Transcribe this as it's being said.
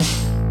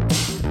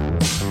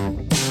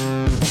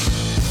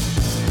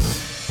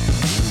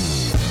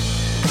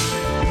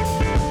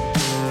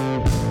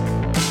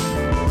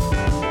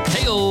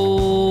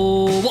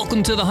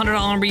to the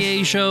 $100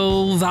 MBA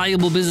show.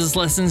 Valuable business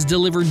lessons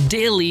delivered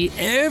daily,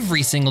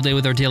 every single day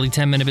with our daily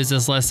 10-minute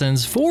business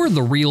lessons for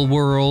the real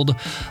world.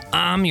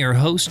 I'm your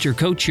host, your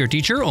coach, your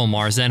teacher,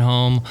 Omar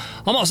Zenhom.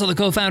 I'm also the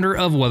co-founder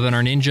of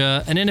Webinar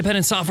Ninja, an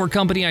independent software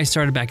company I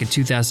started back in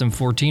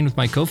 2014 with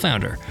my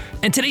co-founder.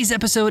 And today's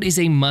episode is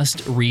a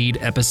must-read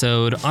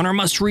episode. On our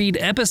must-read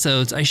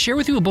episodes, I share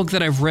with you a book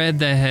that I've read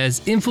that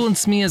has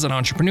influenced me as an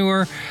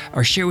entrepreneur,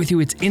 or share with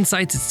you its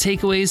insights, its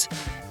takeaways,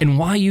 and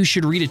why you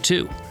should read it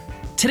too.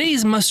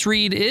 Today's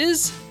must-read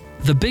is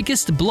The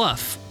Biggest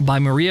Bluff by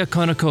Maria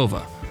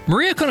Konnikova.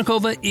 Maria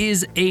Konnikova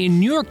is a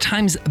New York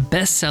Times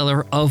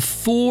bestseller of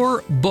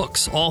 4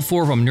 books, all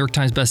 4 of them New York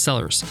Times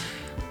bestsellers.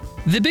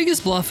 The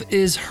Biggest Bluff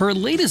is her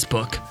latest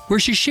book, where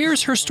she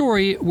shares her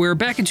story where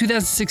back in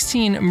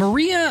 2016,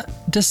 Maria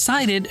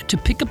decided to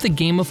pick up the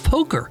game of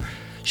poker.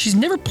 She's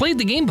never played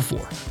the game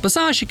before.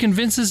 Besides, she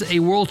convinces a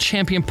world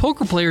champion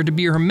poker player to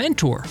be her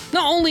mentor.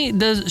 Not only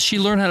does she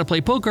learn how to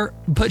play poker,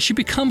 but she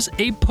becomes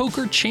a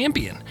poker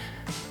champion.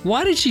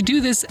 Why did she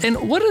do this,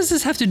 and what does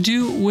this have to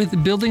do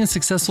with building a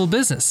successful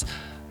business?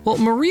 Well,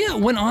 Maria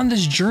went on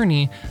this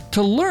journey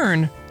to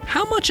learn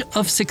how much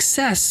of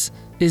success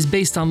is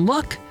based on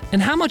luck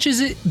and how much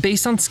is it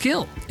based on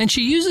skill. And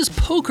she uses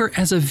poker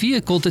as a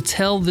vehicle to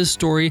tell this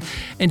story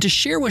and to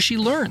share what she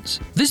learns.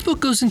 This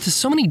book goes into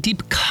so many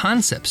deep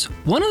concepts.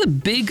 One of the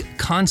big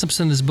concepts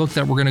in this book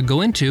that we're gonna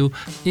go into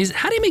is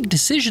how do you make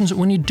decisions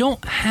when you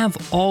don't have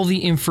all the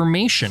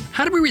information?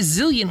 How to be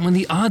resilient when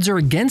the odds are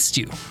against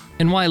you?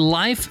 And why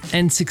life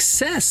and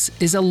success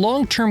is a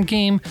long-term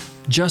game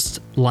just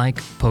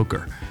like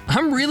poker.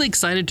 I'm really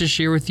excited to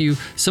share with you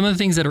some of the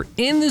things that are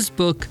in this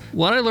book,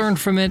 what I learned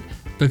from it,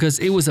 because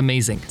it was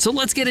amazing. So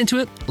let's get into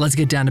it. Let's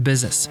get down to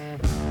business.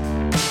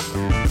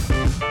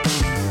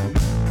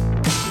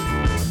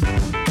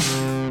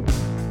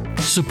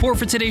 Support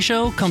for today's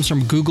show comes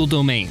from Google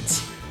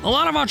Domains. A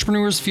lot of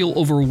entrepreneurs feel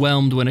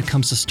overwhelmed when it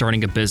comes to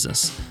starting a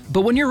business.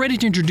 But when you're ready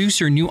to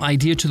introduce your new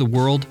idea to the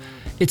world,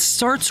 it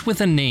starts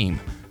with a name.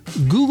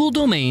 Google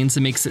Domains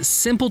makes it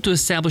simple to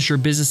establish your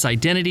business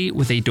identity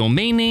with a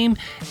domain name,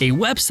 a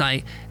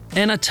website,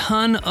 and a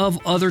ton of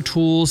other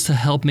tools to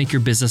help make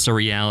your business a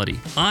reality.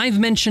 I've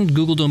mentioned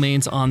Google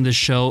Domains on this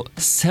show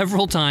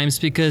several times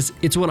because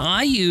it's what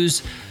I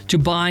use to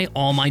buy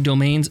all my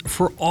domains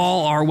for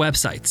all our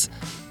websites.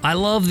 I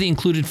love the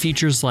included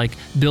features like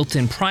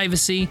built-in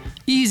privacy,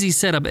 easy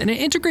setup, and it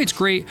integrates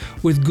great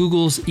with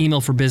Google's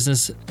Email for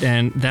Business,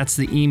 and that's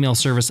the email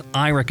service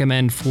I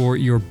recommend for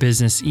your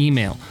business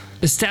email.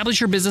 Establish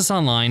your business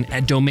online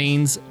at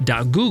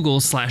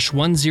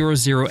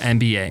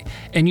domains.google/100MBA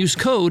and use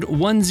code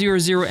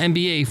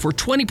 100MBA for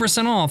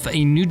 20% off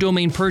a new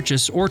domain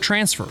purchase or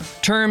transfer.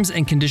 Terms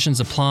and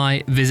conditions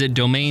apply. Visit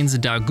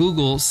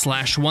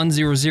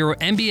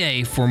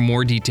domains.google/100MBA for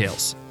more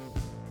details.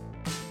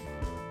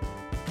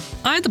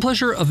 I had the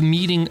pleasure of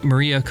meeting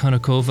Maria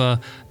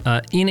Konnikova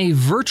in a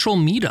virtual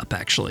meetup,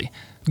 actually.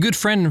 A good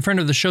friend and friend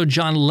of the show,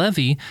 John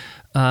Levy,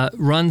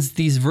 runs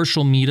these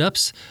virtual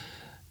meetups.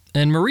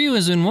 And Maria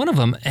was in one of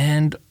them,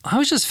 and I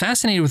was just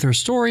fascinated with her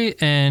story,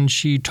 and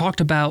she talked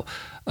about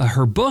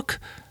her book,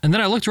 and then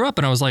I looked her up,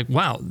 and I was like,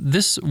 wow,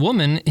 this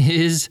woman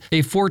is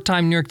a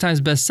 4-time New York Times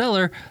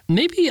bestseller.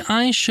 Maybe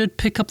I should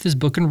pick up this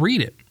book and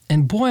read it.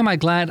 And boy, am I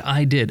glad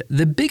I did.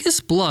 The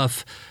Biggest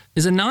Bluff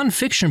is a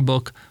nonfiction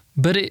book,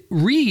 but it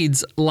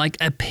reads like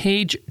a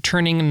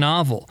page-turning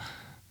novel.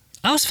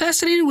 I was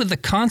fascinated with the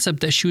concept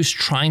that she was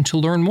trying to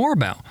learn more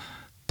about.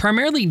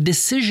 Primarily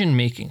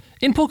decision-making.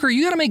 In poker,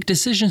 you gotta make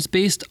decisions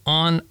based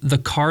on the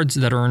cards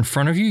that are in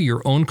front of you,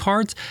 your own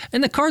cards,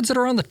 and the cards that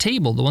are on the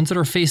table, the ones that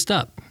are faced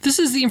up. This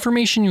is the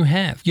information you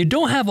have. You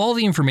don't have all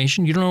the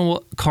information, you don't know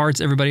what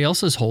cards everybody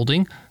else is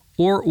holding,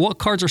 or what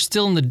cards are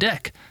still in the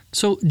deck.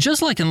 So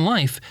just like in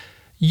life,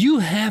 you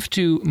have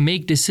to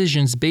make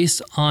decisions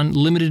based on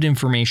limited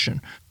information.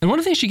 And one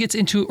of the things she gets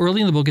into early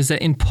in the book is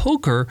that in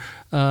poker,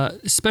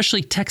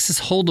 especially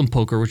Texas Hold'em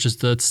poker, which is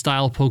the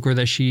style of poker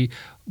that she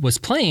was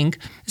playing,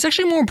 it's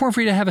actually more important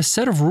for you to have a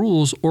set of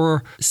rules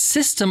or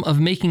system of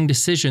making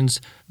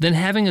decisions than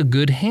having a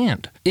good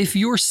hand. If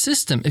your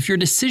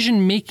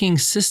decision-making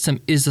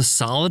system is a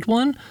solid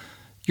one,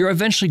 you're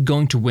eventually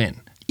going to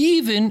win,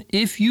 even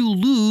if you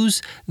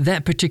lose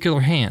that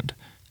particular hand.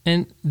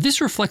 And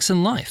this reflects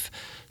in life.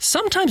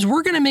 Sometimes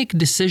we're going to make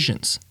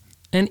decisions,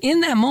 and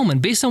in that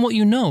moment, based on what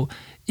you know,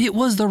 it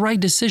was the right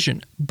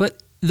decision,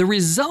 but the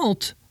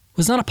result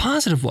was not a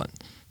positive one.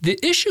 The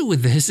issue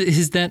with this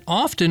is that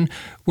often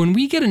when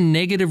we get a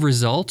negative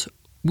result,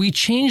 we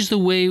change the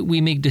way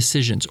we make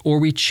decisions, or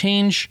we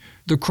change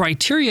the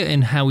criteria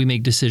in how we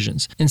make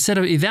decisions. Instead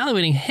of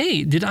evaluating,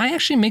 hey, did I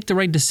actually make the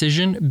right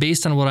decision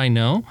based on what I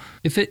know?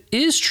 If it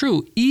is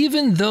true,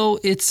 even though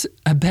it's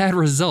a bad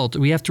result,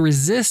 we have to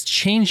resist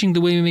changing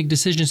the way we make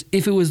decisions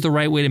if it was the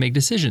right way to make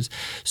decisions.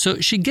 So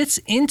she gets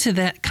into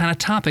that kind of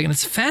topic, and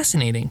it's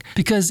fascinating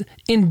because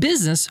in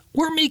business,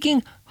 we're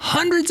making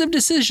hundreds of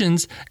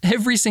decisions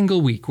every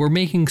single week. We're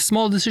making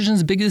small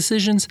decisions, big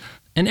decisions,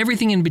 and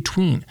everything in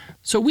between.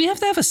 So we have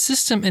to have a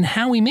system in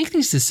how we make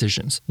these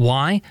decisions.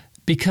 Why?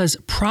 because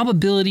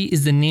probability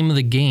is the name of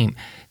the game.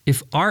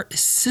 If our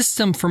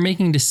system for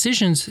making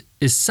decisions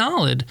is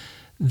solid,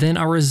 then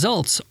our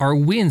results, our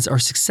wins, our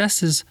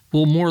successes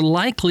will more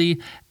likely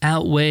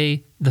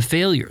outweigh the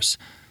failures.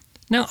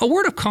 Now, a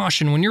word of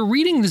caution, when you're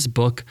reading this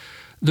book,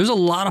 there's a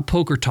lot of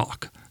poker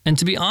talk. And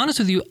to be honest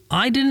with you,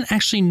 I didn't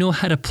actually know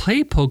how to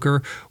play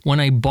poker when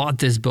I bought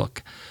this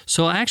book.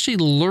 So I actually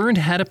learned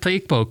how to play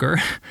poker.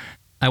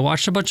 I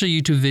watched a bunch of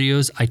YouTube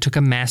videos. I took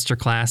a master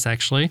class,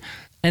 actually.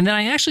 And then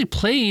I actually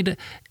played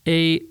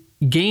a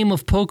game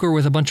of poker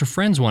with a bunch of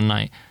friends one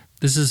night.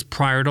 This is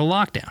prior to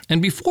lockdown.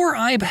 And before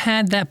I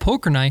had that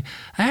poker night,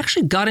 I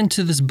actually got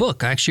into this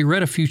book. I actually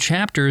read a few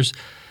chapters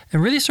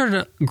and really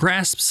started to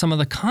grasp some of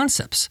the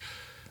concepts.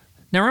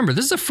 Now remember,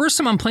 this is the first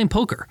time I'm playing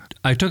poker.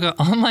 I took an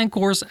online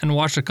course and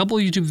watched a couple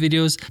of YouTube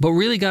videos, but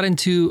really got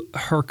into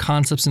her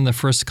concepts in the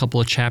first couple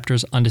of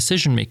chapters on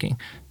decision making.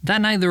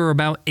 That night there were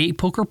about 8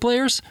 poker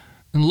players,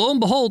 and lo and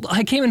behold,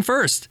 I came in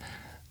first.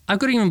 I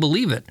couldn't even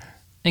believe it.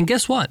 And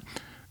guess what?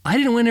 I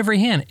didn't win every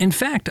hand. In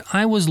fact,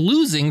 I was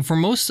losing for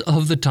most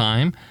of the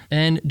time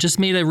and just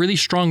made a really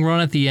strong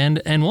run at the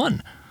end and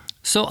won.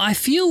 So I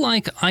feel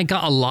like I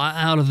got a lot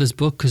out of this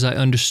book because I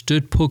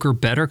understood poker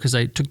better because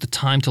I took the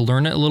time to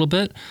learn it a little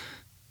bit.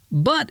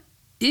 But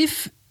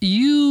if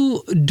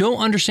you don't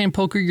understand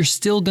poker, you're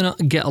still going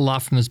to get a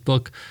lot from this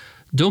book.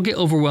 Don't get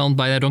overwhelmed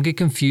by that. Don't get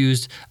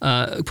confused.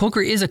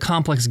 Poker is a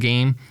complex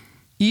game.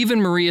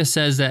 Even Maria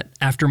says that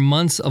after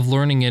months of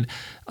learning it,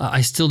 I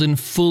still didn't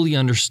fully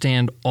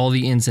understand all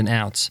the ins and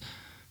outs.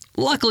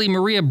 Luckily,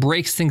 Maria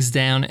breaks things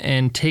down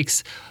and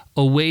takes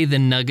away the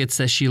nuggets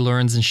that she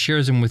learns and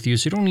shares them with you,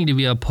 so you don't need to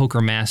be a poker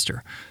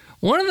master.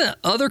 One of the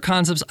other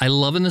concepts I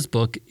love in this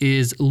book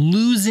is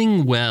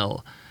losing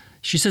well.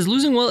 She says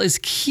losing well is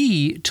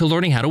key to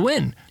learning how to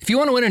win. If you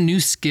want to win a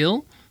new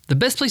skill, the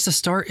best place to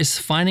start is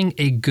finding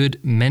a good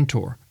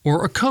mentor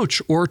or a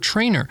coach or a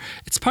trainer.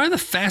 It's probably the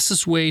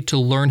fastest way to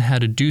learn how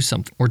to do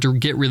something or to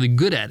get really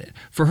good at it.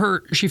 For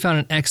her, she found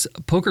an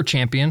ex-poker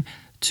champion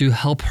to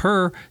help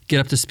her get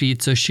up to speed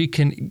so she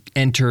can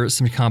enter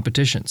some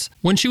competitions.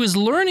 When she was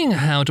learning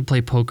how to play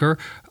poker,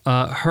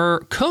 her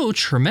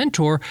coach, her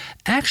mentor,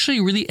 actually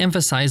really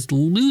emphasized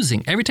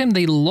losing. Every time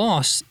they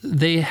lost,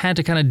 they had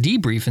to kind of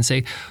debrief and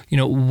say,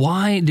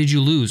 why did you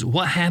lose?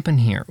 What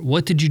happened here?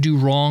 What did you do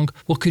wrong?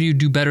 What could you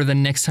do better the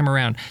next time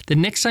around? The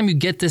next time you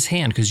get this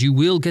hand, because you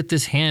will get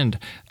this hand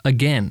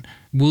again,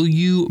 will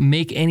you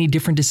make any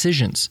different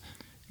decisions?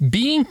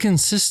 Being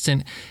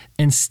consistent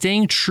and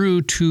staying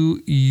true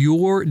to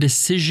your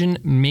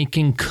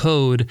decision-making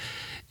code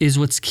is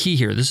what's key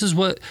here. This is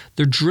what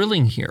they're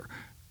drilling here.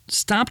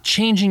 Stop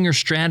changing your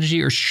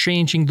strategy or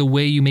changing the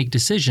way you make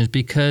decisions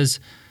because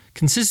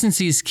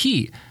consistency is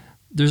key.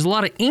 There's a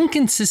lot of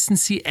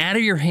inconsistency out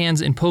of your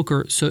hands in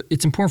poker, so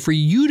it's important for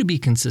you to be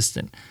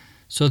consistent.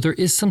 So there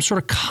is some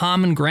sort of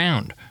common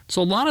ground.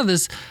 So a lot of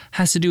this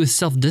has to do with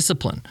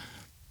self-discipline.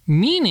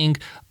 Meaning,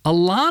 a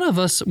lot of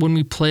us, when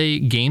we play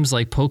games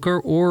like poker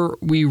or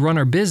we run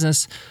our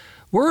business,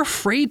 we're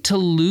afraid to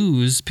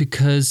lose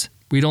because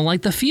we don't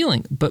like the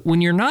feeling. But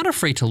when you're not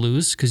afraid to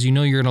lose, because you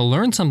know you're going to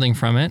learn something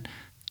from it,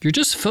 you're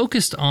just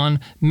focused on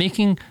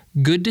making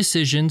good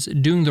decisions,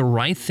 doing the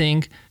right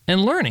thing,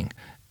 and learning.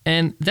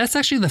 And that's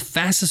actually the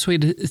fastest way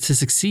to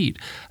succeed.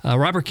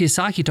 Robert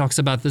Kiyosaki talks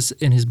about this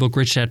in his book,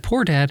 Rich Dad,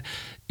 Poor Dad,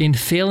 in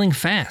failing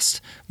fast.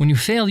 When you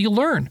fail, you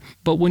learn.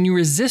 But when you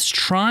resist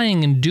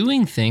trying and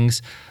doing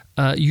things,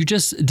 you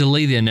just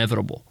delay the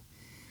inevitable.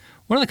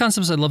 One of the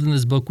concepts I loved in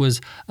this book was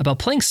about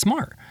playing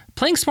smart.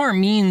 Playing smart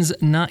means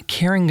not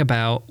caring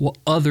about what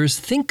others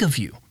think of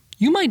you.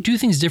 You might do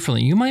things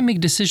differently. You might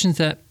make decisions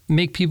that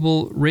make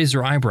people raise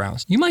their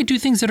eyebrows. You might do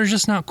things that are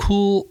just not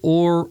cool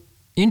or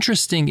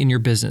interesting in your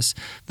business.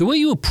 The way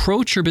you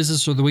approach your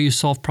business or the way you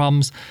solve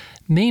problems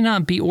may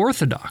not be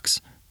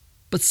orthodox.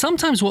 But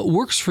sometimes what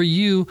works for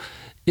you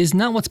is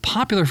not what's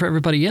popular for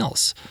everybody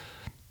else.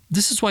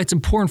 This is why it's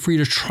important for you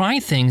to try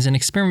things and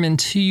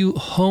experiment until you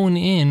hone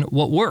in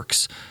what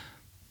works.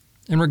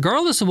 And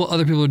regardless of what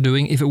other people are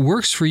doing, if it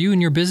works for you in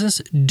your business,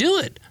 do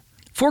it.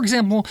 For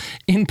example,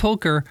 in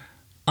poker,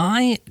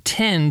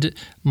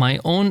 my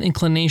own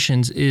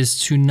inclinations is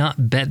to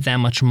not bet that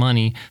much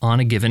money on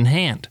a given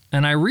hand.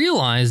 And I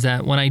realize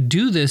that when I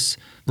do this,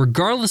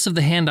 regardless of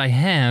the hand I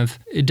have,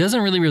 it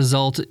doesn't really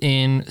result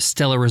in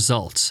stellar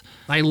results.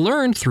 I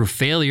learned through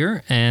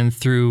failure and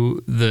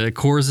through the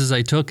courses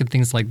I took and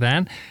things like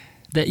that,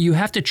 that you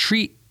have to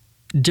treat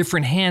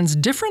different hands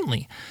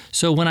differently.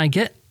 So when I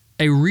get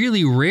a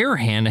really rare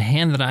hand, a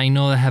hand that I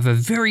know that I have a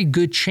very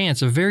good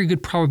chance, a very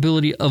good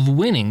probability of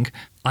winning,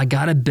 I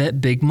gotta bet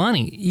big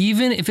money,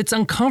 even if it's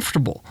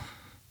uncomfortable.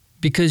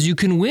 Because you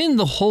can win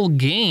the whole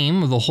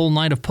game, the whole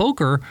night of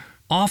poker,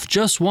 off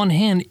just one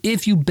hand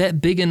if you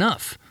bet big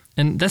enough.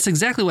 And that's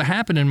exactly what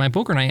happened in my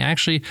poker night. I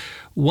actually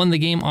won the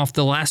game off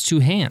the last 2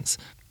 hands.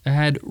 I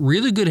had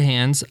really good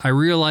hands. I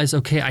realized,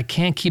 okay, I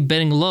can't keep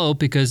betting low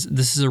because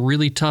this is a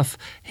really tough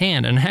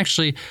hand. And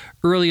actually,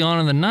 early on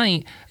in the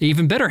night, an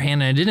even better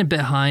hand, and I didn't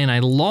bet high and I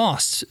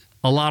lost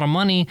a lot of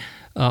money,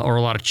 or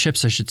a lot of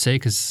chips, I should say,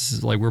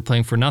 because like we're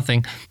playing for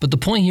nothing. But the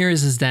point here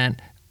is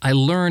that I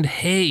learned,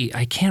 hey,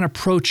 I can't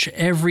approach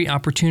every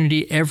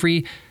opportunity,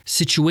 every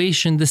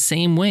situation the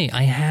same way.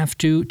 I have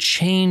to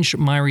change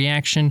my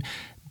reaction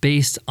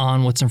based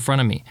on what's in front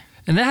of me.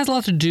 And that has a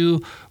lot to do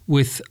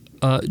with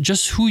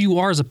just who you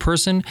are as a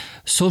person,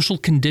 social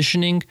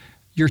conditioning,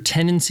 your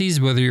tendencies,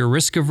 whether you're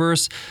risk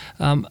averse.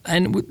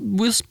 And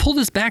we'll pull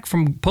this back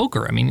from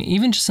poker. I mean,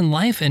 even just in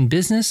life and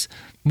business,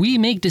 we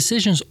make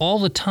decisions all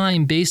the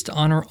time based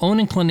on our own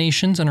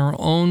inclinations and our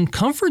own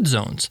comfort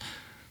zones.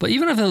 But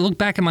even if I look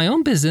back at my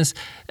own business,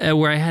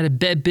 where I had to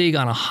bet big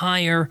on a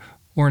hire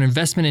or an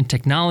investment in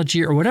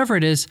technology or whatever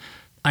it is,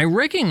 I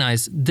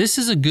recognize this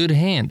is a good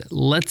hand.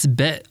 Let's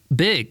bet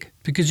big,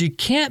 because you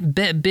can't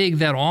bet big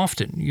that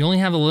often. You only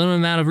have a limited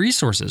amount of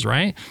resources,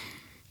 right?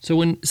 So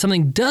when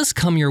something does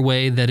come your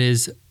way that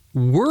is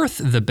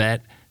worth the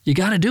bet, you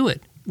got to do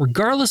it,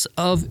 regardless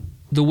of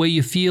the way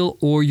you feel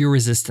or your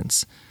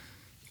resistance.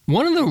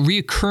 One of the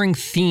recurring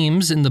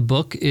themes in the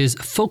book is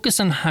focus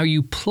on how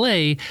you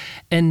play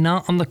and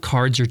not on the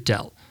cards you're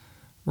dealt,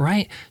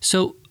 right?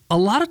 So a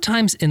lot of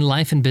times in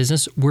life and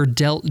business, we're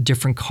dealt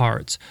different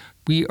cards.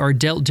 We are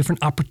dealt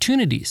different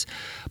opportunities,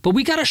 but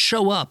we got to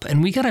show up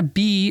and we got to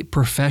be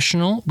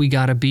professional. We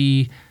got to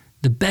be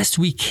the best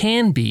we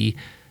can be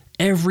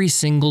every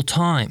single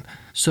time.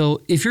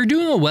 So if you're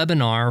doing a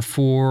webinar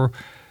for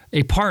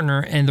a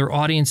partner and their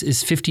audience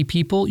is 50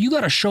 people, you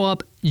got to show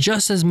up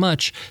just as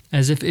much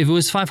as if it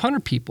was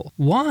 500 people.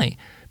 Why?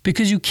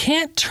 Because you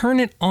can't turn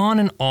it on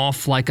and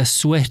off like a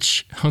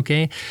switch,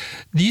 okay?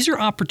 These are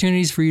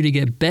opportunities for you to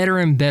get better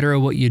and better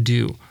at what you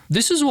do.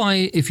 This is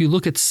why if you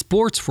look at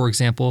sports, for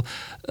example,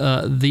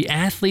 the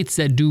athletes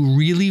that do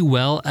really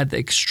well at the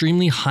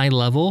extremely high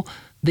level,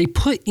 they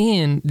put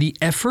in the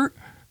effort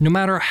no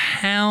matter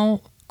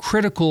how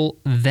critical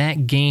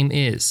that game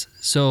is.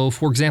 So,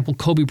 for example,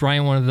 Kobe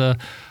Bryant, one of the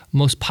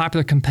most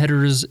popular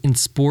competitors in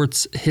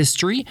sports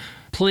history,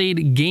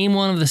 played game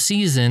 1 of the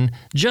season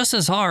just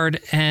as hard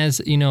as,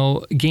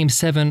 game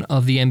 7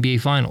 of the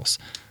NBA Finals.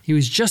 He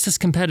was just as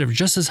competitive,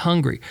 just as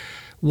hungry.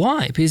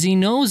 Why? Because he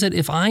knows that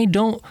if I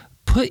don't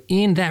put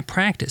in that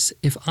practice,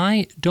 if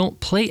I don't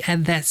play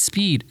at that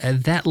speed,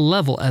 at that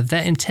level, at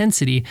that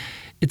intensity,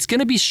 it's going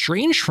to be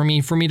strange for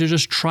me to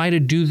just try to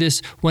do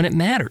this when it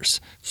matters.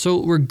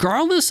 So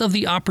regardless of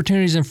the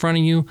opportunities in front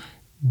of you,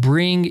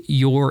 bring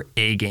your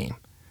A game.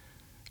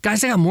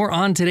 Guys, I got more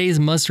on today's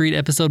must-read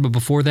episode, but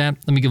before that,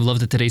 let me give love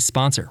to today's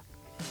sponsor.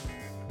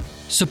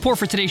 Support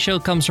for today's show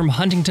comes from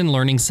Huntington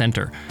Learning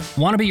Center.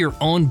 Want to be your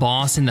own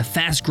boss in the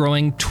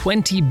fast-growing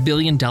 $20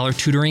 billion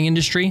tutoring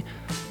industry?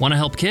 Want to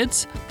help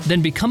kids?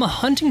 Then become a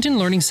Huntington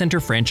Learning Center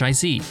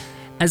franchisee.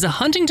 As a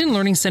Huntington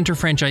Learning Center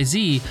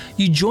franchisee,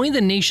 you join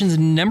the nation's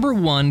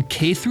 #1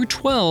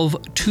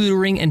 K-12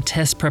 tutoring and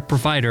test prep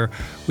provider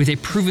with a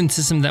proven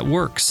system that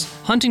works.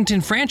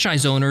 Huntington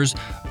franchise owners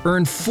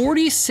earn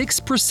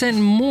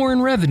 46% more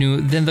in revenue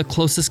than the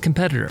closest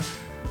competitor.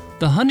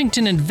 The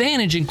Huntington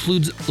Advantage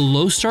includes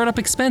low startup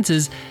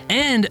expenses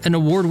and an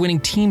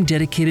award-winning team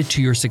dedicated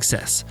to your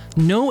success.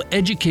 No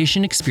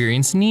education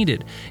experience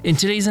needed. In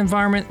today's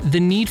environment, the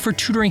need for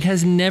tutoring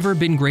has never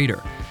been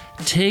greater.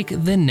 Take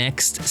the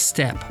next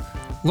step.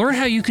 Learn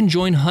how you can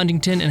join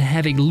Huntington and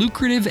have a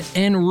lucrative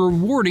and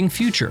rewarding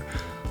future.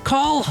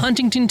 Call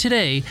Huntington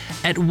today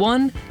at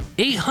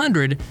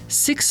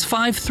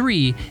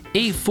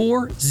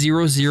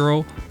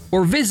 1-800-653-8400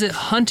 or visit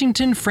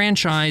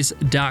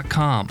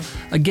huntingtonfranchise.com.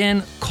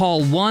 Again,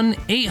 call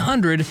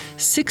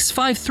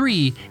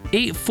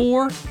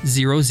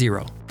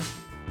 1-800-653-8400.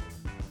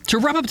 To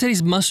wrap up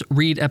today's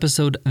must-read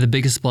episode, The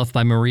Biggest Bluff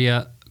by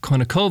Maria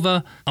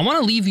Konnikova, I want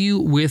to leave you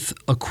with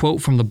a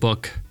quote from the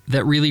book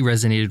that really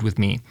resonated with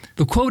me.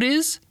 The quote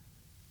is,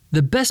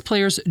 "The best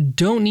players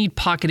don't need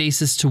pocket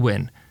aces to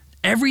win.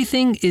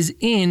 Everything is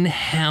in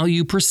how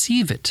you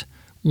perceive it."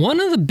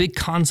 One of the big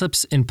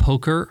concepts in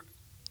poker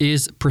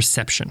is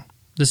perception.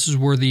 This is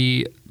where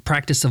the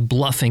practice of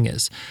bluffing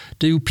is.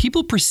 Do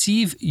people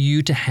perceive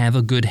you to have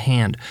a good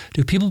hand?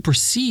 Do people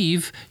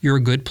perceive you're a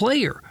good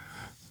player?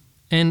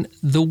 And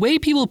the way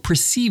people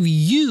perceive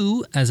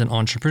you as an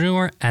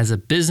entrepreneur, as a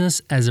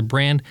business, as a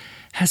brand,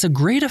 has a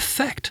great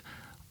effect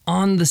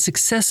on the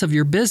success of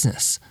your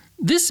business.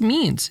 This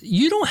means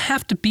you don't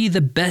have to be the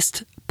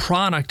best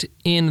product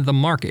in the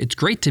market. It's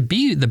great to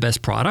be the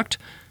best product,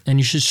 and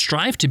you should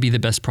strive to be the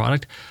best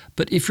product.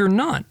 But if you're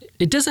not,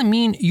 it doesn't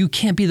mean you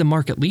can't be the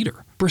market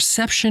leader.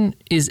 Perception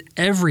is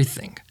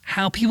everything.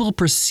 How people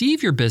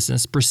perceive your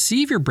business,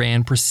 perceive your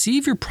brand,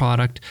 perceive your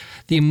product,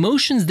 the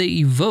emotions they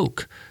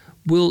evoke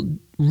will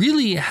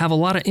really have a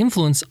lot of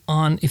influence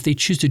on if they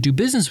choose to do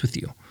business with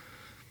you.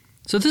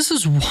 So this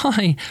is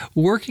why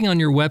working on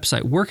your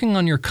website, working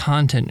on your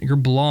content, your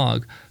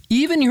blog,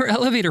 even your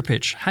elevator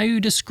pitch, how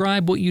you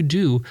describe what you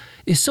do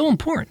is so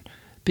important,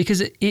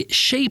 because it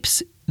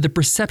shapes the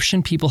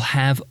perception people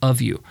have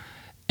of you.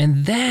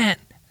 And that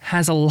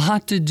has a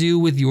lot to do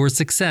with your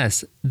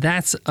success.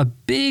 That's a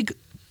big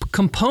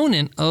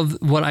component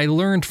of what I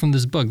learned from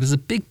this book. This is a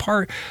big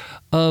part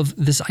of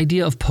this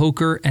idea of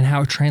poker and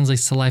how it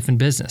translates to life and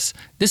business.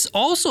 This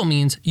also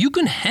means you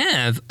can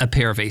have a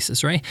pair of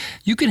aces, right?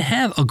 You can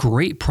have a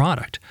great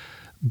product.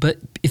 But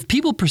if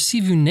people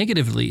perceive you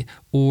negatively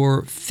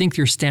or think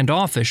you're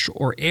standoffish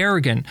or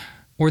arrogant,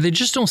 or they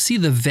just don't see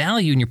the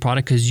value in your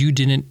product because you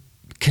didn't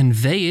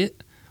convey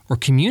it or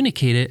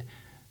communicate it,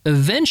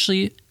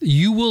 eventually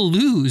you will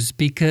lose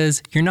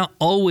because you're not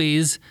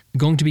always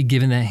going to be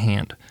given that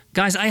hand.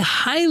 Guys, I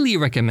highly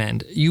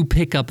recommend you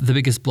pick up The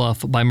Biggest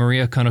Bluff by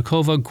Maria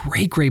Konnikova.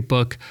 Great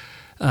book.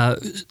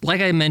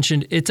 Like I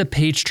mentioned, it's a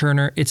page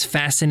turner. It's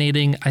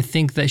fascinating. I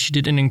think that she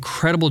did an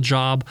incredible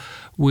job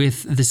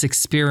with this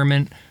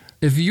experiment.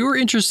 If you're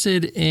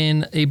interested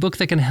in a book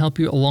that can help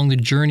you along the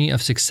journey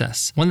of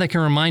success, one that can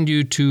remind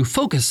you to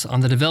focus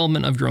on the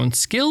development of your own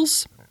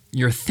skills,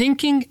 your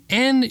thinking,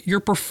 and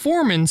your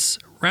performance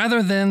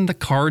rather than the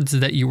cards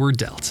that you were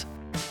dealt.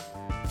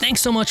 Thanks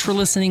so much for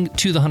listening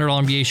to the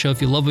 $100 MBA Show.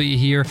 If you love what you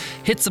hear,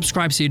 hit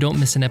subscribe so you don't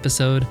miss an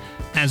episode.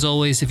 As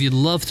always, if you'd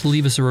love to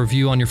leave us a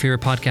review on your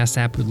favorite podcast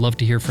app, we'd love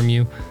to hear from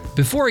you.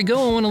 Before I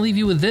go, I want to leave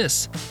you with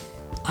this.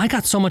 I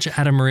got so much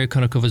out of Maria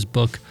Konnikova's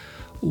book.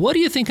 What do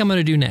you think I'm going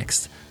to do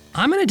next?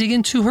 I'm going to dig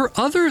into her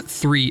other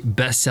 3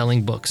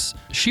 best-selling books.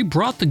 She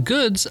brought the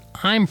goods.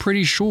 I'm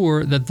pretty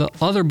sure that the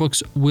other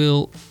books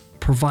will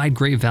provide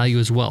great value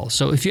as well.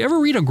 So if you ever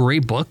read a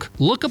great book,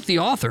 look up the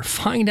author,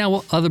 find out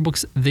what other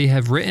books they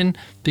have written,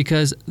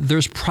 because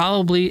there's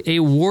probably a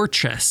war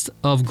chest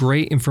of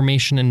great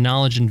information and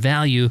knowledge and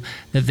value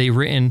that they've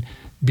written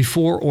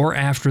before or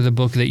after the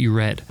book that you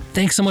read.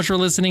 Thanks so much for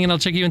listening, and I'll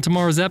check you in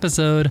tomorrow's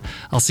episode.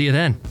 I'll see you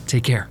then.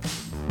 Take care.